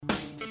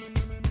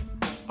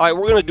All right,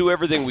 we're going to do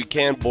everything we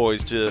can,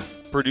 boys, to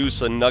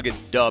produce a Nuggets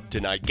dub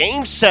tonight.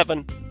 Game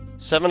 7,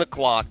 7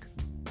 o'clock,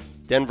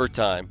 Denver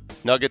time.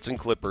 Nuggets and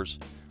Clippers.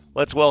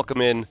 Let's welcome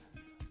in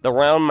the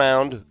round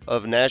mound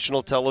of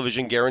national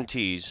television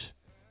guarantees,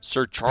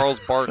 Sir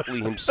Charles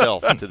Barkley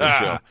himself, to the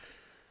show.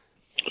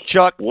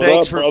 Chuck,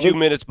 thanks for a few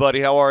minutes,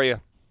 buddy. How are you?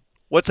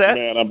 What's that?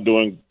 Man, I'm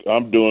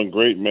doing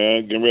great,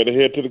 man. Getting ready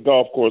to head to the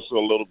golf course a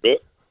little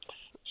bit.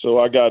 So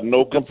I got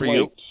no complaints. For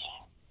you.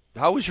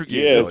 How was your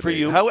game nowadays? Good for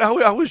you.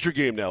 How was your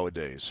game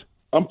nowadays?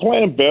 I'm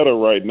playing better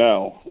right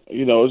now.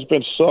 You know, it's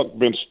been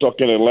stuck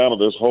in Atlanta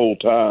this whole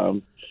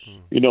time.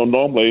 You know,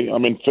 normally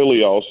I'm in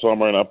Philly all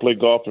summer and I play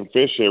golf and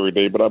fish every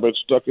day, but I've been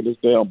stuck in this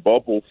damn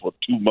bubble for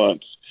 2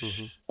 months.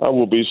 I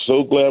will be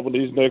so glad when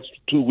these next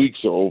 2 weeks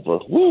are over.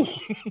 Woo.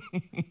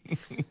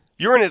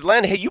 You're in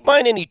Atlanta. Hey, you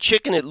buying any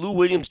chicken at Lou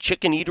Williams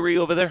Chicken Eatery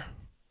over there?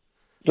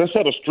 Let's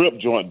have a strip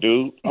joint,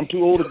 dude. I'm too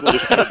old to go to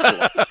strip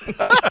joint.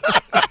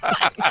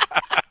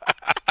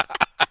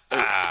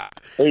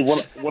 Hey,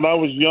 when I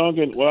was young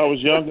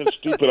and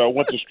stupid, I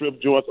went to strip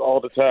joints all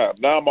the time.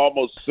 Now I'm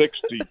almost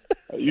 60.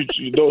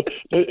 You know,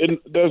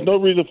 there's no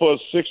reason for a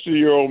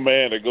 60-year-old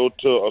man to go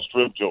to a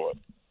strip joint.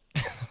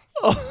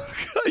 Oh,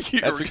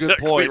 that's a good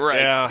point.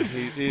 Right. Yeah,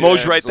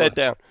 Moj, write that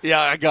down.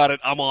 Yeah, I got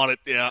it. I'm on it.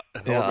 Yeah, I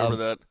remember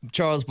that.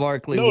 Charles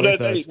Barkley no, with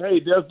us.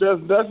 Hey,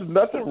 there's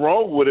nothing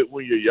wrong with it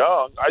when you're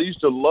young. I used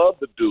to love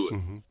to do it.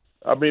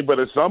 I mean, but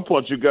at some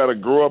point you got to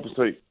grow up and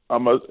say,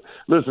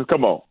 listen,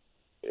 come on.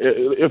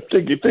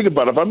 Think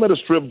about it. If I'm at a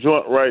strip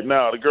joint right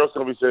now, the girl's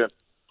going to be saying,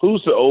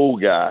 who's the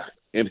old guy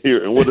in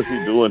here and what is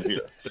he doing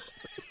here?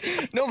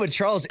 No, but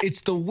Charles,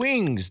 it's the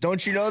wings.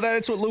 Don't you know that?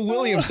 That's what Lou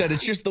Williams said.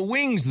 It's just the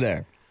wings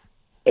there.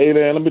 Hey,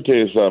 man, let me tell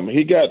you something.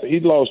 He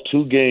lost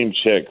 2 game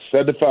checks,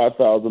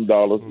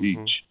 $75,000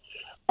 each.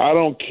 I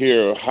don't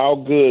care how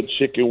good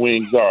chicken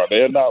wings are.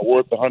 They're not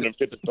worth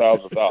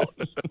 $150,000.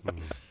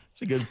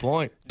 That's a good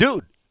point.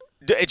 Dude,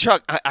 hey,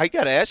 Chuck, I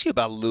got to ask you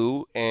about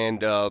Lou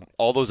and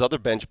all those other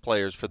bench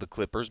players for the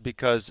Clippers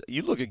because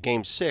you look at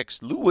Game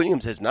 6, Lou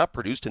Williams has not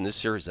produced in this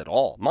series at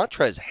all.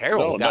 Montrezl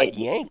Harrell got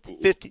yanked.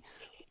 50.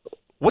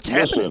 What's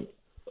happening?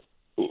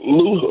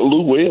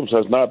 Lou Williams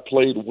has not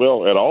played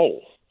well at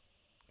all.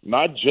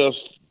 Not just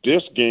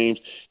this game.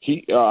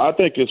 I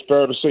think it's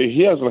fair to say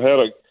he hasn't had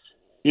a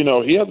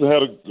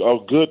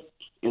good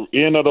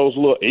end of those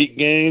little 8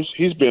 games.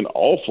 He's been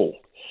awful.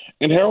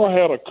 And Harrell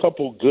had a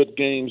couple good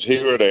games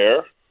here or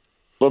there.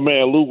 But,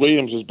 man, Lou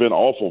Williams has been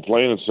awful,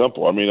 plain and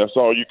simple. I mean, that's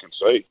all you can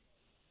say.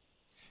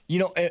 You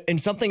know, and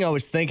something I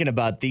was thinking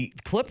about, the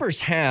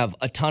Clippers have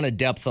a ton of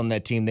depth on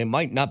that team. They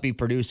might not be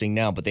producing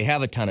now, but they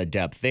have a ton of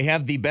depth. They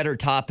have the better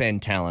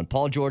top-end talent.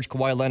 Paul George,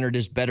 Kawhi Leonard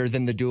is better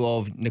than the duo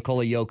of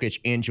Nikola Jokić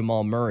and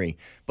Jamal Murray.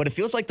 But it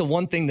feels like the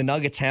one thing the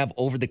Nuggets have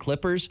over the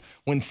Clippers,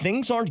 when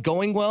things aren't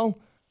going well,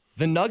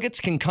 the Nuggets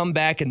can come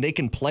back and they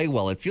can play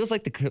well. It feels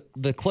like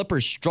the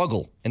Clippers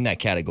struggle in that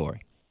category.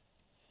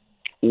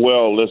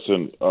 Well,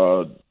 listen,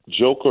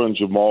 Joker and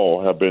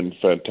Jamal have been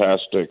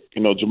fantastic.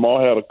 You know,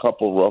 Jamal had a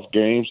couple rough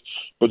games,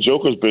 but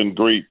Joker's been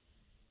great.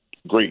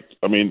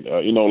 I mean,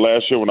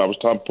 last year when I was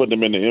putting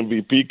him in the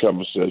MVP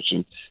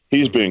conversation,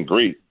 he's been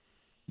great.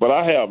 But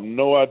I have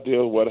no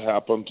idea what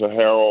happened to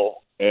Harrell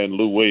and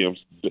Lou Williams.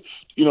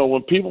 You know,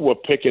 when people were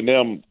picking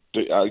them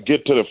to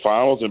get to the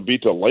finals and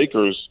beat the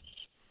Lakers,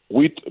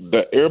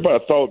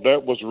 everybody thought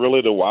that was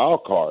really the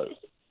wild card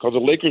because the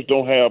Lakers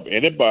don't have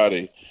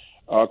anybody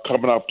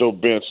coming off their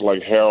bench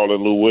like Harrell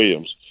and Lou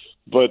Williams.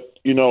 But,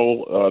 they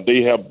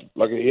have –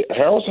 like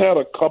Harrell's had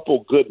a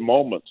couple good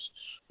moments,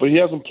 but he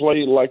hasn't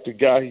played like the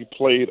guy he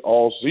played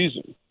all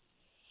season.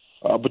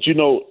 But,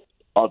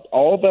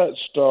 all that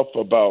stuff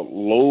about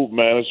load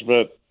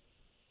management,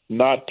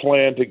 not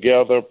playing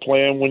together,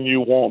 playing when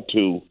you want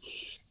to,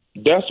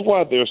 that's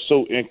why they're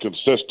so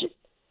inconsistent.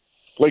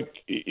 Like,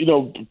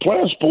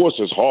 playing sports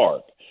is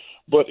hard.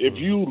 But if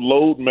you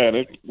load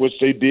manage, which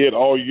they did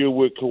all year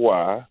with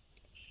Kawhi,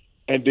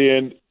 and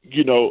then,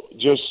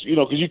 because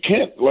you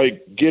can't,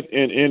 get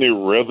in any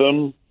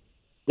rhythm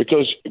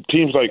because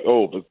teams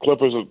the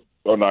Clippers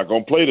are not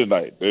going to play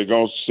tonight. They're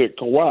going to sit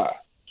Kawhi.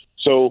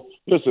 So,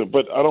 listen,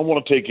 but I don't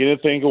want to take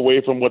anything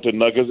away from what the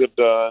Nuggets have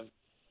done.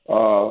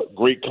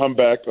 Great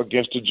comeback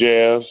against the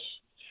Jazz.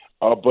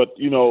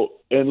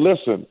 And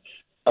listen,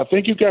 I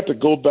think you got to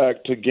go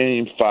back to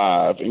Game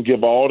 5 and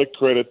give all the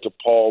credit to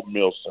Paul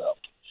Millsap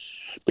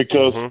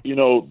because,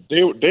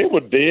 they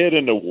were dead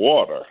in the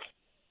water.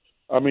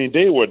 I mean,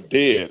 they were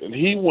dead, and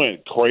he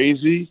went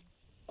crazy.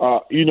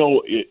 Mars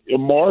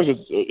is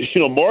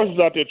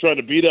out there trying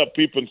to beat up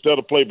people instead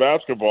of play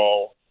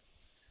basketball,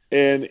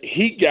 and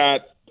he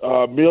got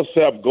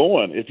Millsap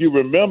going. If you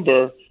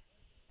remember,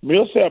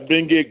 Millsap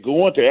didn't get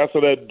going to after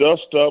that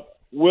dust up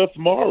with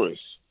Morris.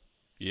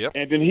 Yep.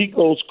 And then he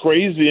goes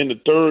crazy in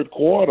the third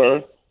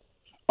quarter,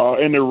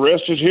 and the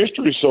rest is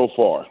history so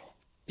far.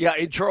 Yeah,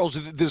 and Charles,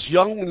 this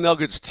young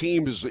Nuggets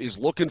team is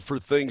looking for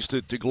things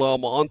to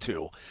glom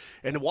onto.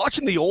 And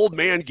watching the old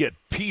man get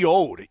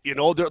PO'd,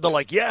 they're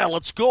like, yeah,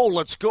 let's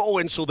go.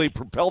 And so they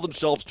propel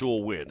themselves to a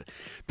win.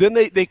 Then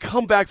they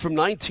come back from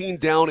 19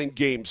 down in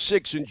Game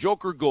 6, and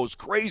Joker goes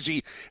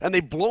crazy, and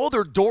they blow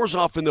their doors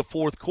off in the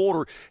fourth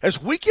quarter.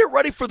 As we get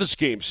ready for this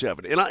Game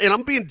 7, and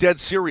I'm being dead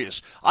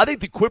serious, I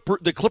think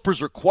the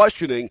Clippers are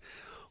questioning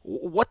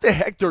what the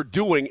heck they're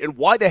doing and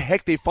why the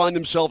heck they find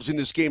themselves in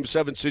this Game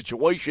 7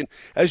 situation.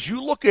 As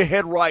you look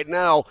ahead right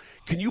now,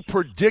 can you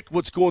predict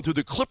what's going through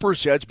the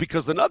Clippers' heads?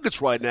 Because the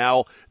Nuggets right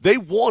now, they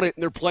want it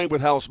and they're playing with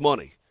house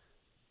money.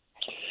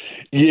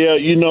 Yeah,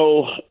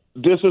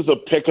 this is a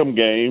pick'em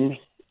game.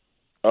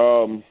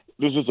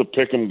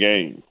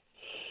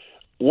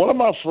 One of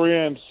my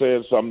friends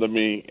said something to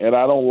me, and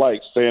I don't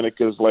like saying it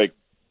because,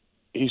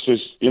 he says,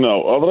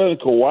 other than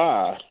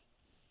Kawhi,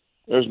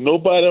 there's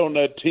nobody on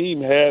that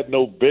team had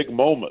no big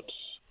moments.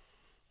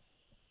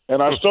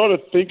 And I started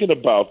thinking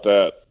about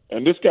that.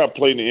 And this guy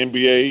played in the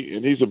NBA,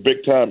 and he's a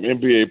big-time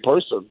NBA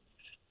person.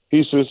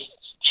 He says,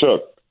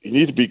 Chuck, you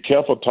need to be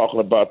careful talking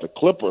about the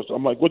Clippers.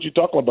 I'm like, what you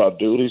talking about,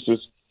 dude? He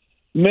says,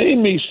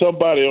 name me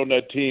somebody on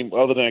that team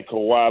other than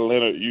Kawhi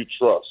Leonard you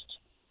trust.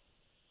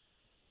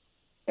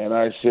 And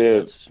I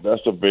said,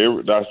 that's a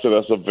very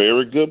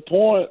good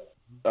point.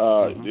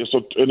 And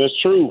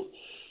it's true.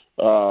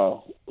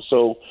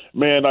 So,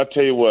 man, I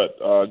tell you what,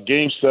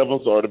 Game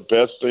 7s are the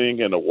best thing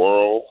in the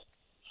world.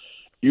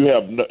 You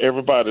have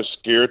everybody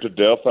scared to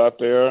death out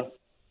there.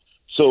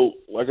 So,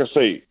 like I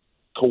say,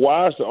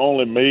 Kawhi's the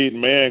only made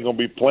man going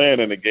to be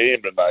playing in the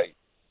game tonight.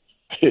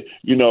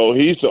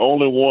 He's the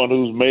only one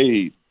who's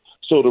made.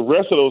 So the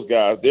rest of those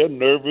guys, they're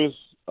nervous.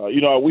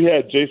 We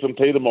had Jason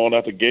Tatum on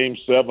after Game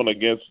 7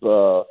 against,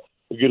 forget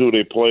who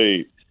they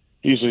played.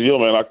 He says,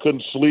 man, I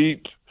couldn't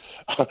sleep.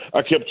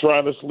 I kept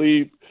trying to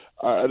sleep.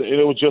 And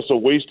it was just a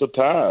waste of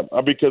time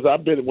because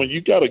when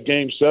you got a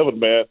Game 7,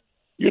 man,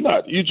 you're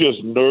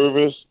just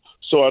nervous.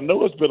 So I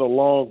know it's been a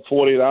long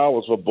 48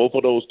 hours for both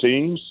of those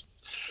teams.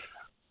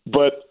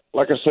 But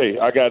like I say,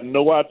 I got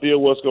no idea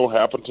what's going to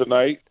happen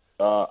tonight.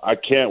 I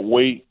can't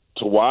wait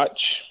to watch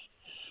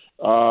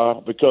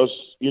because,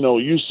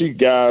 you see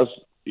guys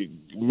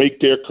make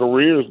their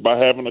careers by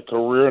having a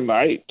career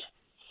night.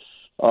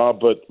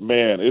 But,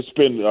 man, it's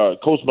been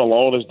Coach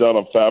Malone has done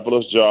a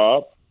fabulous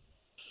job.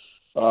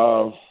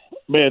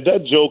 Man,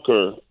 that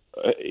Joker,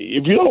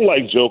 if you don't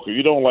like Joker,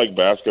 you don't like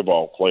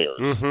basketball players.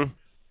 Mm-hmm.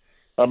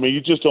 I mean,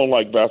 you just don't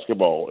like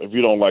basketball if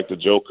you don't like the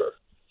Joker.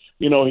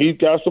 He's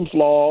got some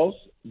flaws,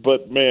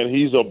 but, man,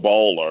 he's a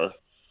baller.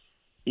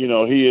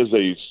 He is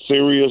a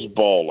serious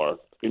baller.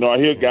 I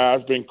hear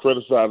guys being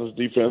criticized his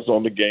defense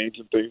on the games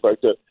and things like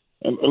that.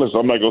 And listen,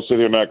 I'm not going to sit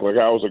here and act like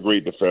I was a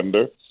great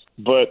defender.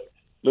 But,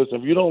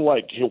 listen, if you don't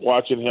like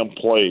watching him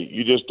play,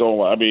 you just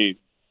don't. I mean,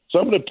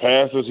 some of the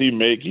passes he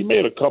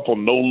made a couple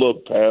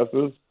no-look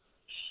passes.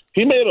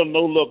 He made a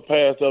no-look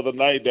pass the other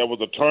night that was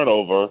a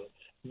turnover,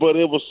 but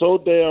it was so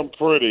damn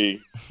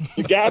pretty.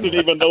 The guy didn't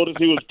even notice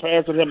he was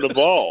passing him the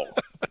ball.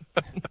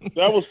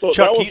 That was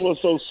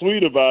what's so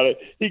sweet about it.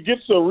 He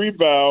gets a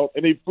rebound,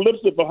 and he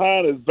flips it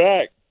behind his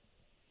back,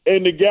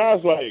 and the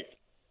guy's like,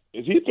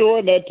 is he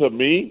throwing that to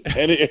me?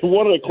 And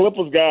one of the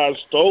Clippers guys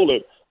stole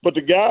it, but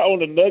the guy on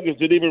the Nuggets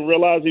didn't even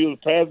realize he was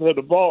passing him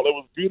the ball. It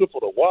was beautiful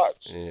to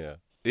watch.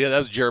 Yeah, that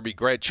was Jeremy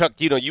Grant. Chuck,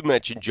 you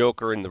mentioned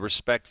Joker and the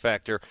respect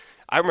factor.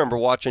 I remember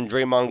watching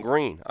Draymond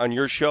Green on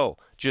your show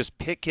just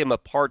pick him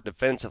apart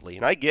defensively.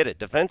 And I get it.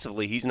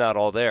 Defensively, he's not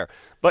all there.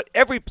 But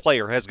every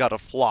player has got a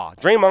flaw.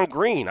 Draymond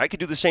Green, I could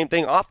do the same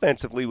thing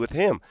offensively with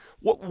him.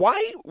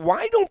 Why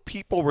don't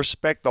people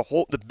respect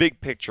the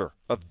big picture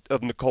of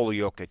Nikola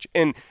Jokić?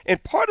 And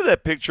part of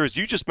that picture, as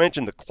you just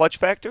mentioned, the clutch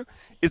factor.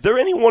 Is there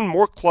anyone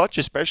more clutch,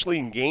 especially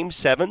in Game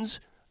 7s,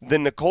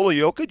 than Nikola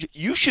Jokić?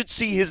 You should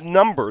see his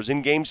numbers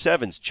in Game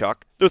 7s,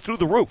 Chuck. They're through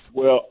the roof.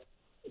 Well,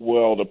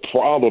 the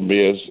problem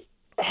is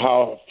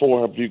how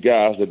far have you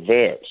guys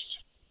advanced?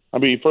 I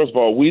mean, first of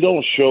all, we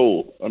don't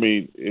show. I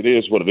mean, it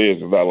is what it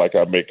is. It's not like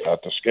I make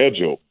out the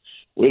schedule.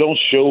 We don't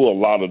show a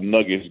lot of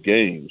Nuggets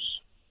games.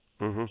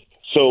 Mm-hmm.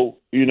 So,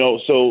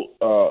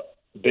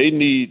 they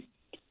need,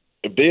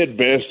 if they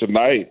advance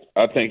tonight,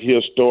 I think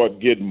he'll start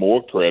getting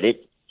more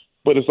credit.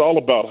 But it's all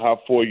about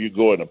how far you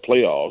go in the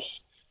playoffs.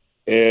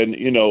 And,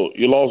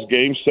 you lost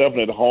Game 7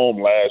 at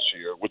home last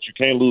year, which you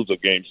can't lose a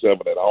Game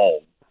 7 at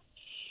home.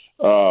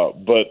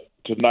 But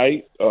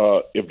tonight,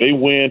 if they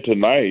win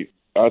tonight,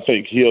 I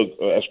think he'll,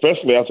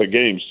 especially after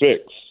Game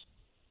 6,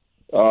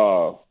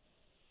 I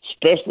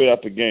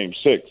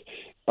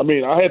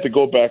mean, I had to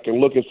go back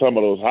and look at some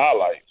of those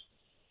highlights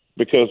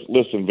because,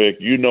 listen, Vic,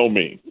 you know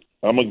me.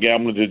 I'm a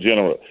gambling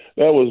degenerate.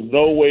 There was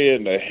no way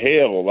in the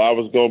hell I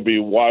was going to be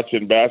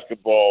watching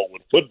basketball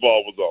when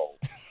football was on.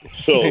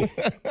 So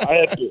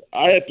I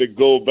had to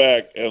go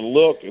back and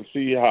look and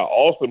see how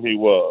awesome he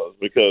was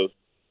because,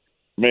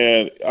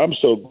 man, I'm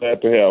so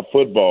glad to have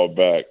football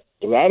back.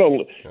 'Cause I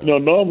don't,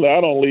 normally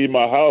I don't leave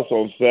my house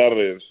on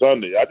Saturday and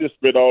Sunday. I just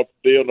spend all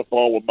day on the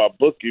phone with my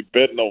bookie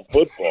betting on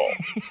football.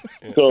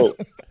 So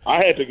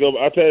I had to go.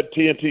 I said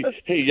TNT,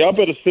 hey, y'all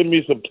better send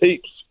me some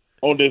tapes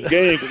on this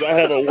game because I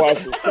haven't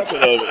watched a second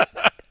of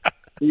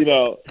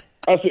it.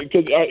 I said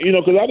because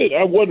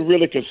I wasn't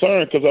really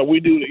concerned because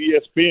we knew the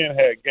ESPN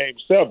had Game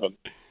 7,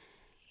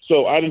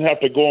 so I didn't have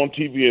to go on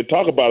TV and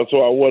talk about it.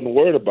 So I wasn't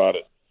worried about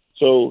it.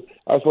 So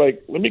I was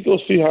like, let me go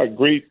see how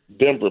great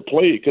Denver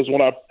played because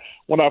when I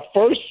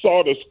first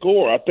saw the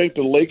score, I think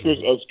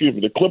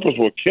the Clippers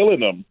were killing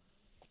them.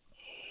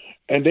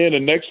 And then the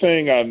next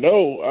thing I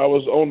know, I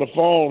was on the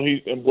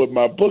phone with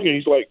my bookie.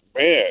 He's like,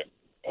 man,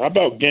 how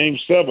about Game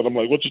 7? I'm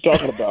like, what you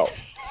talking about?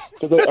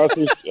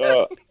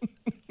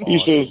 He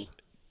says,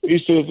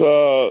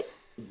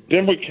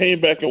 Denver came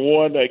back and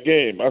won that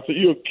game. I said,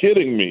 you're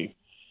kidding me.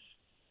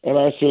 And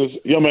I says,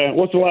 yo, man,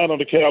 what's the line on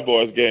the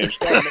Cowboys game?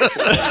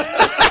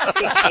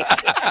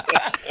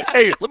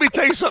 Hey, let me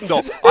tell you something,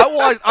 though.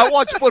 I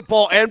watch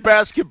football and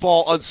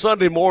basketball on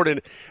Sunday morning,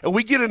 and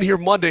we get in here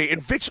Monday,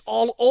 and Vic's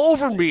all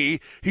over me.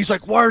 He's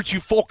like, why aren't you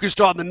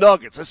focused on the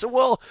Nuggets? I said,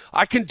 well,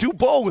 I can do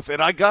both,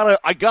 and I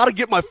gotta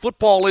get my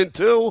football in,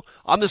 too.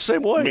 I'm the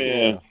same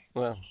way.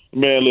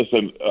 Man,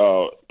 listen,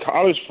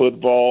 college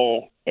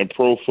football and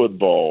pro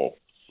football,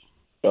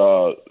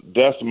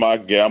 that's my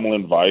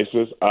gambling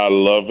vices. I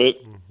love it.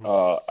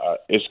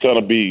 It's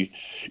going to be,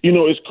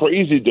 it's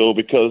crazy, though,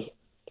 because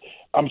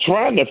I'm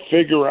trying to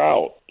figure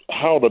out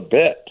how to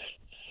bet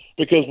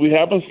because we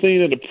haven't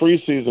seen in the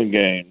preseason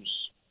games.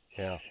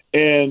 Yeah.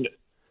 And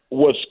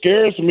what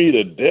scares me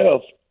to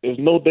death is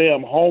no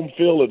damn home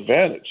field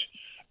advantage.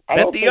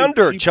 Bet the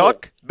under,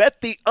 Chuck.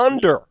 Bet the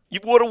under. You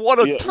would have won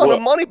a ton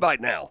of money by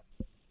now.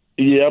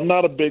 Yeah, I'm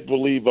not a big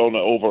believer on the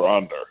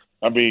over-under.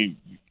 I mean,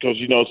 because,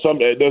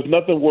 there's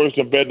nothing worse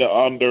than betting the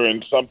under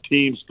and some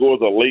team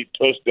scores a late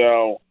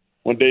touchdown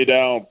when they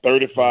down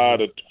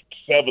 35-17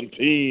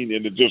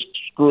 and it just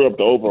screw up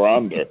the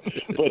over-under.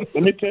 But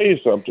let me tell you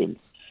something.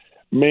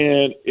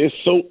 Man, it's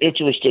so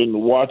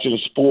interesting watching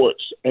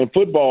sports. And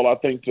football, I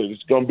think that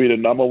it's going to be the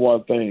number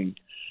one thing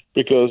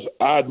because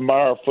I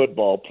admire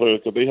football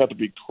players because they have to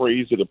be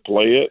crazy to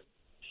play it.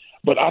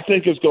 But I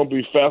think it's going to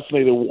be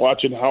fascinating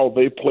watching how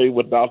they play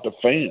without the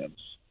fans.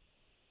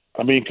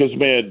 I mean, because,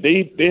 man,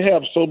 they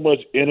have so much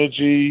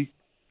energy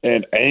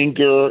and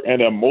anger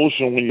and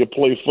emotion when you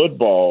play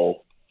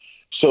football.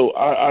 So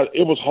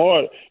it was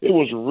hard. It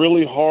was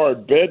really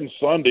hard betting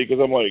Sunday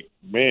because I'm like,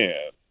 man,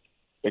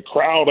 the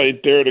crowd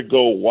ain't there to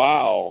go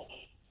wow.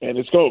 And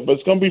it's going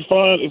to be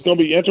fun. It's going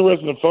to be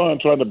interesting and fun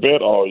trying to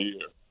bet all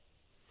year.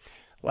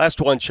 Last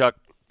one, Chuck,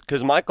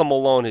 because Michael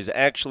Malone has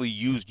actually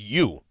used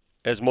you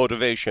as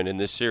motivation in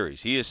this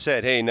series. He has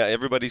said, hey, now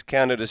everybody's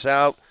counted us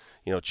out.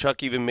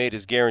 Chuck even made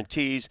his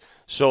guarantees.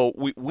 So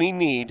we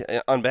need,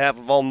 on behalf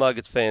of all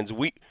Nuggets fans,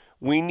 we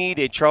need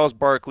a Charles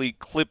Barkley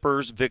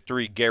Clippers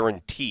victory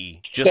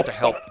guarantee just to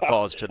help the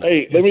cause tonight.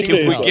 Hey, let me tell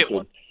you something. Get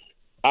one.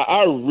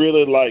 I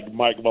really like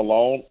Mike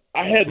Malone.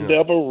 I had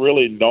never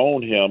really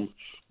known him,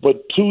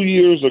 but 2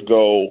 years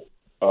ago,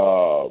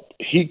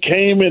 he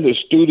came in the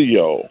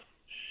studio,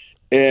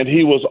 and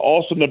he was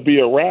awesome to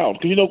be around.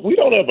 Because, we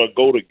don't ever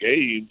go to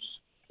games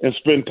and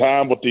spend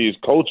time with these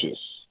coaches.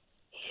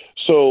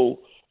 So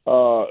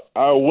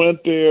I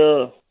went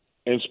there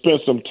and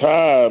spent some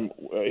time.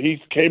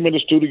 He came in the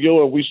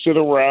studio, and we sit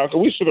around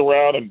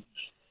and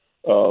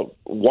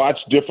watch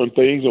different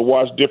things and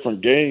watch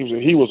different games,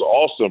 and he was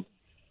awesome.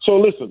 So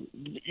listen,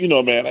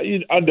 man,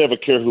 I never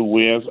care who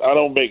wins. I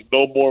don't make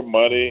no more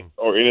money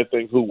or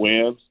anything who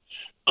wins.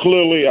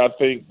 Clearly, I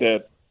think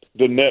that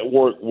the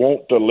network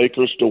want the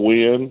Lakers to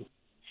win.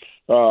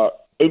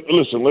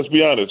 Listen, let's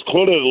be honest.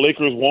 Clearly, the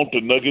Lakers want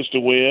the Nuggets to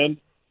win.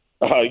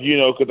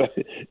 Because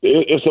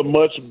it's a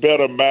much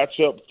better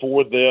matchup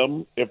for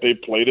them if they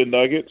play the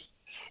Nuggets.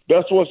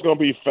 That's what's going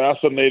to be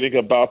fascinating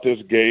about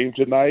this game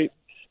tonight.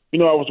 I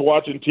was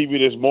watching TV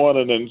this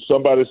morning, and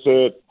somebody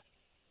said,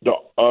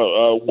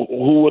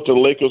 who would the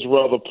Lakers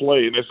rather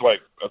play? And it's like,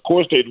 of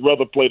course, they'd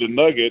rather play the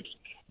Nuggets.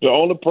 The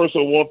only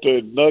person who want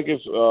the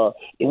Nuggets,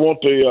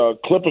 want the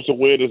Clippers to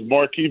win is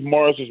Markieff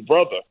Morris'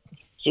 brother,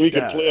 so he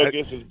can play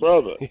against his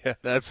brother. Yeah,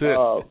 that's it.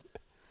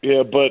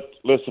 But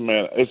listen,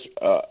 man, it's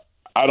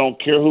I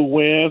don't care who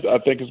wins. I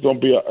think it's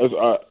going to be.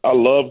 I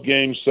love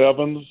Game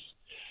 7s.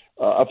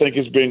 I think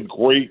it's been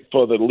great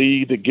for the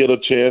league to get a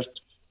chance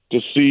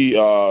to see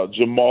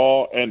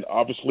Jamal and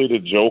obviously the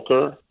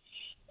Joker,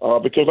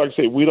 because, like I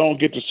say, we don't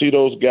get to see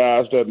those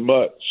guys that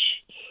much.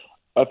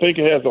 I think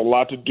it has a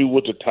lot to do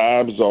with the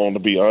time zone, to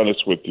be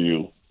honest with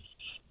you,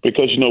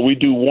 because we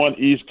do one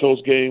East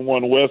Coast game,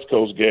 one West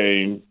Coast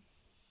game,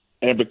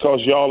 and because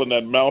y'all in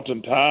that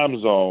Mountain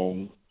time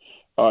zone.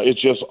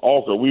 It's just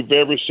awkward. We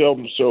very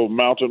seldom show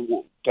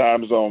Mountain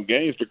time zone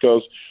games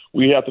because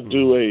we have to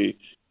do a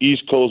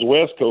East Coast,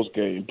 West Coast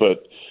game.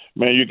 But,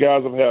 man, you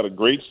guys have had a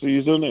great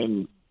season,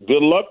 and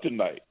good luck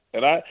tonight.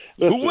 And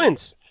listen, who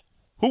wins?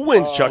 Who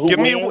wins, Chuck? Give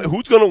me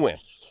who's going to win?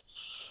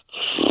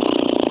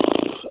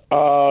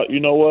 You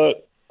know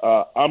what?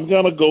 I'm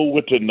going to go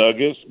with the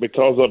Nuggets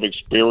because of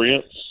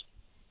experience.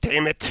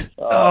 Damn it.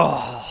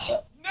 No.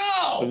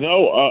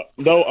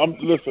 No,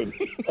 listen.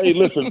 Hey,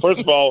 listen,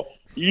 first of all,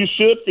 you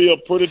should feel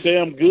pretty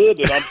damn good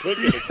that I'm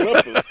picking the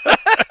Clippers.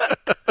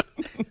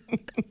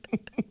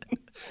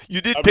 You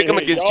did pick them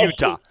against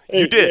Utah.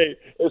 You did.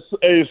 As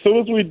soon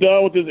as we're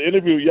done with this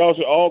interview, y'all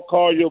should all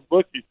call your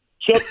bookie.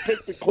 Chuck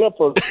picked the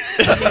Clippers.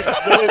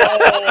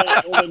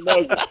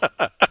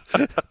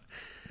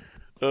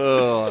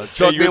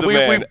 Chuck, you're man,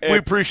 the man. we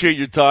appreciate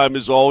your time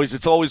as always.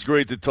 It's always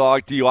great to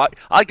talk to you.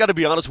 I got to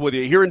be honest with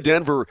you. Here in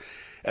Denver,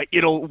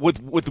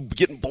 with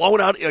getting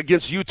blown out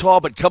against Utah,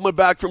 but coming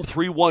back from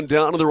 3-1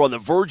 down, and they're on the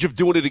verge of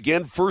doing it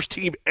again. First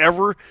team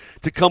ever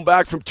to come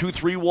back from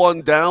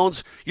 2-3-1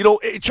 downs.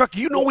 Chuck,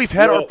 we've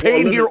had our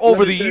pain here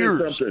over the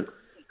years.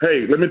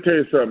 Hey, let me tell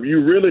you something.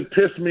 You really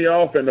pissed me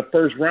off in the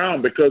first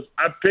round because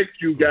I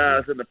picked you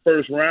guys in the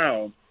first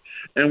round,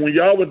 and when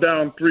y'all were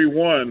down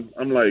 3-1,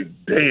 I'm like,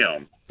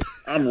 damn,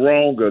 I'm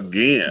wrong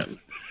again.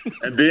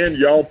 And then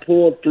y'all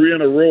pulled 3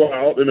 in a row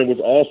out, and it was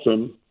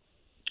awesome.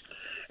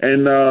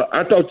 And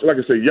I thought, like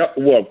I said,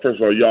 first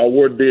of all, y'all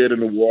were dead in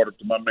the water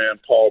to my man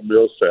Paul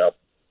Millsap,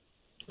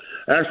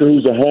 actually,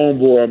 who's a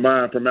homeboy of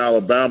mine from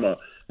Alabama.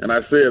 And I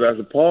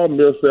said, Paul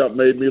Millsap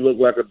made me look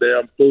like a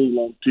damn fool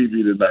on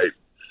TV tonight.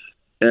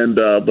 And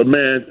but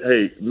man,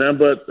 hey,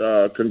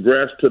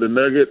 congrats to the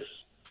Nuggets.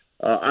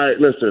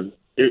 Listen,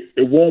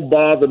 it won't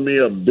bother me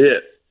a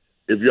bit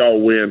if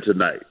y'all win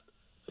tonight.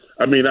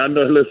 I mean, I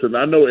know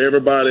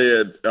everybody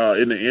in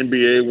the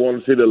NBA want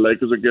to see the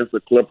Lakers against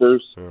the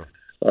Clippers. Sure.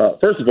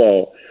 First of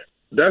all,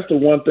 that's the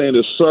one thing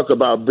that sucks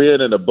about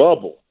being in a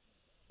bubble,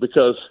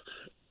 because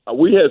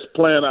we had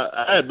planned.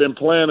 I had been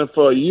planning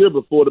for a year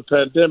before the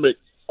pandemic.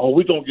 Oh,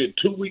 we're going to get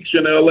 2 weeks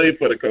in L.A.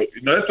 for that's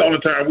the only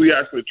time we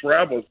actually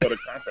traveled for the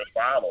conference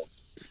finals.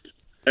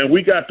 And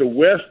we got the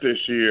West this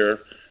year,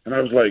 and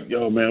I was like,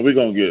 yo, man, we're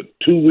going to get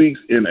 2 weeks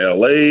in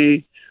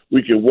L.A.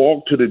 We can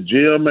walk to the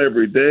gym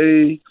every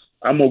day.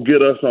 I'm going to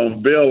get us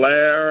on Bel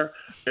Air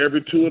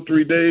every 2 or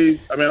 3 days.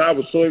 I mean, I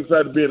was so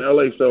excited to be in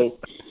L.A. So,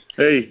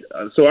 hey,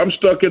 so I'm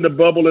stuck in the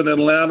bubble in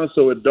Atlanta,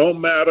 so it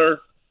don't matter.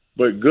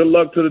 But good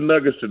luck to the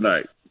Nuggets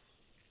tonight.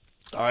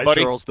 All right,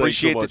 buddy, Charles,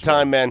 appreciate the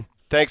time, man.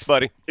 Thanks,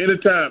 buddy.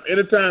 Anytime,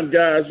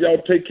 guys.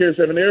 Y'all take care of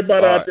yourself. And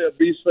everybody out there,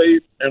 be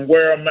safe and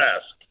wear a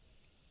mask.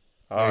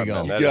 All right,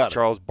 man. That is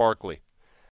Charles Barkley.